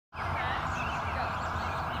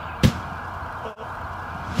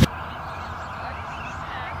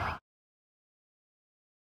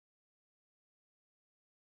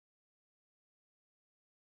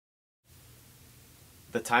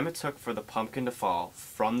The time it took for the pumpkin to fall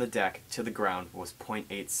from the deck to the ground was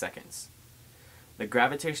 0.8 seconds. The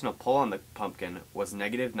gravitational pull on the pumpkin was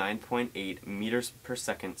negative 9.8 meters per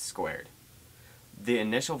second squared. The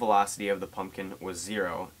initial velocity of the pumpkin was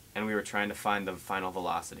 0, and we were trying to find the final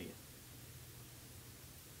velocity.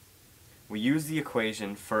 We used the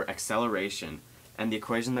equation for acceleration, and the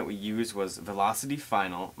equation that we used was velocity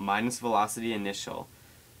final minus velocity initial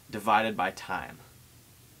divided by time.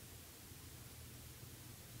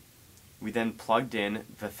 We then plugged in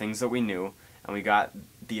the things that we knew, and we got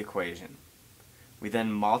the equation. We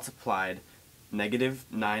then multiplied negative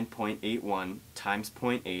 9.81 times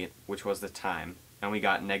 0.8, which was the time, and we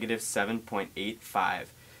got negative 7.85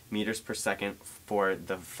 meters per second for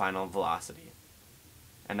the final velocity.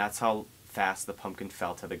 And that's how fast the pumpkin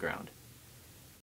fell to the ground.